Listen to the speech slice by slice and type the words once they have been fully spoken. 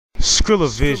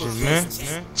Skrilla-Vision, man.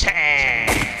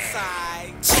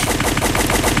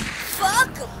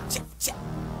 Fuck 'em.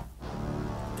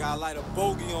 Got like a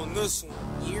bogey on this one.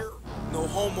 No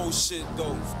homo shit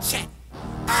though.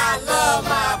 I love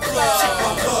my plug.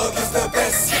 My plug is the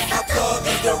best. My plug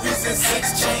is the reason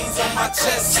 6 chains on my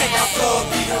chest. My plug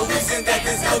be the reason that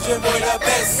this Elgin boy the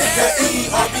best. The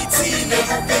ERBT,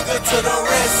 middle finger to the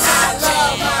rest. I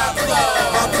love my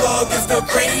plug. My plug is the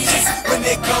greatest. When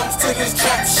it comes to this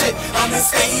trap shit, I'm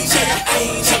his agent. I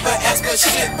ain't never asked for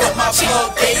shit, but my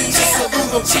plug gauge.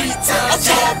 Salute him 3 times.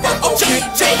 I love my plug.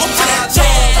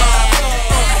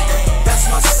 That's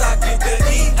my socket. The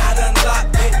E, I done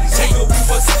locked it. Nigga, we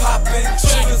was poppin'.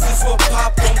 Triggers is what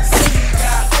pop 'em.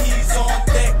 Got P's on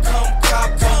deck, come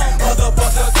cop 'em.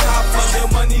 Motherfucker cop 'em. Your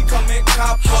money come and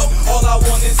cop 'em. All I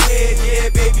want is head, yeah,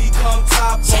 baby, come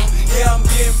top 'em. Yeah, I'm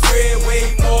getting bread way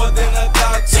more than a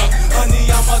doctor.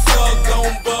 Honey, I'm a thug,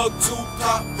 don't bug to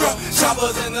pop.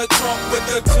 Choppers in the trunk with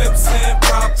the clips and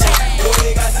props. Boy,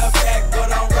 they got the back, but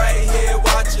I'm right here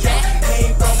watching.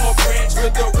 Came from a branch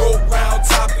with the rope round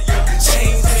top of you.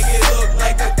 Chains make it look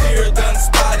like a deer done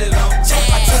spotted 'em.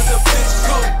 I tell the bitch,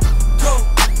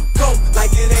 go,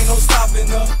 like it ain't no stopping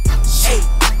her.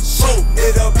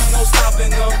 It'll be no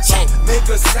stopping her. Make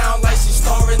her sound like she's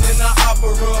starring in an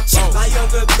opera. Lie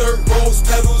under dirt, rose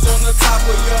petals on the top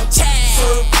of ya.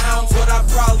 Serve pounds, what I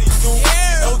probably do.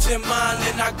 Elgin mine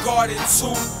and I guard it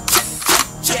too.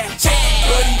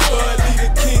 Buddy Bud, be the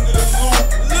king of the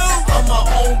loop. I'm my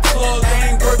own plug, I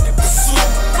ain't working for soup.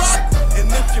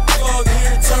 And if your plug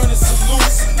here, turn it to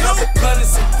loose. Never cut it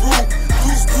some brew.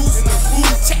 Goose in the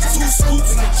booth. 2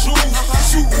 scoops in the juice.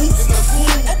 Shoot hoops in the pool.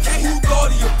 Who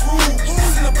thought he approved?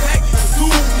 Who's in the back of the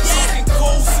dude? Talking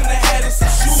coats in the hat and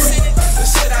some shoes. The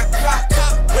shit I got,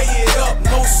 weigh it up,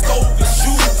 no stove is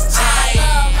used. I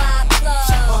love my plug.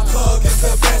 My plug is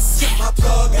the best. My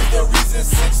plug is the reason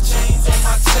 6 chains on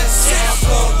my chest. My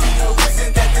plug be the reason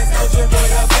that this Elgin boy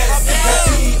the best. The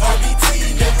ERBT,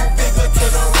 middle finger to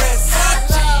the rest. I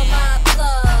love my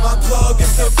plug. My plug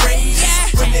is the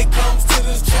greatest. When it comes to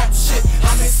this trap shit,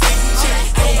 I'm his agent.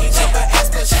 I ain't never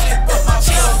asked for shit, but my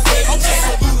plug gauge.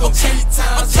 Salute him 3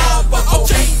 times, y'all buckle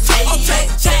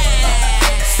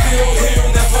Still here,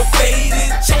 never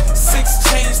faded. 6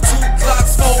 chains, 2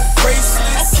 Glocks, 4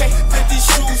 bracelets. 50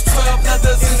 shoes, 12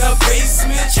 leathers in the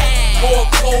basement. More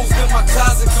clothes than my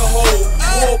closet could hold.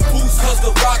 More boots cause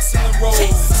the rocks in the road.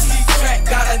 Sleep crack,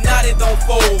 got a knot, it don't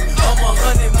fold. I'm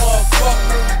 100,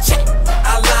 motherfucker.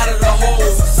 I lie to the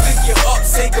hoes. Stick you up,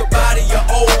 say goodbye to your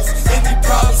O's. Any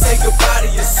problem, say goodbye to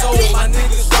your soul. My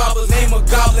niggas robbers, name a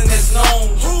goblin that's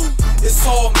known. It's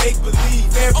all make-believe,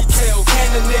 fairy tale.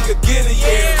 Can a nigga get it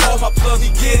here? Call my plug, he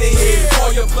get it here.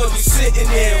 Call your plug, you sitting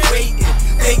there waiting,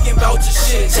 thinking about your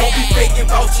shit. Don't be faking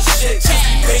about your shit. Just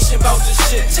be patient about your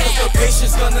shit. Cause the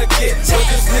patience gonna get what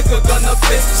this nigga gonna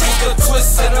fix. Just a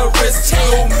twist and a wrist.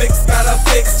 Little mix, got a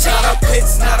fix. Not a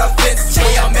pitch, not a fence.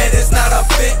 Way I'm at is not a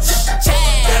bitch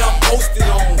that I'm posted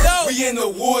on. We in the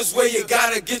woods where you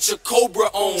gotta get your Cobra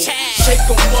on. Shake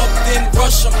 'em up, then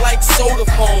rush 'em like soda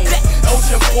foam.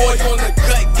 Elgin boy on the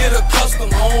gut, get a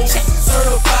custom home.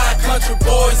 Certified country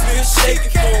boys, been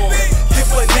shaking for 'em. Get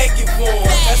but naked for 'em.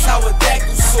 That's how a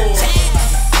dackle soar.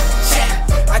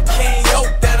 I can't help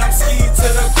that I'm skied to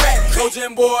the crack.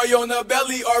 Elgin boy on the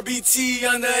belly, RBT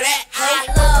under that. I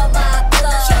love my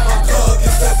plug. My plug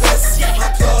is the best. My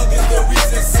plug is the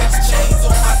reason 6 chains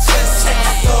on my chest.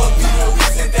 My plug be the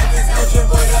reason that this Elgin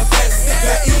boy the best.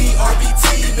 The ERBT,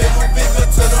 middle finger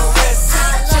to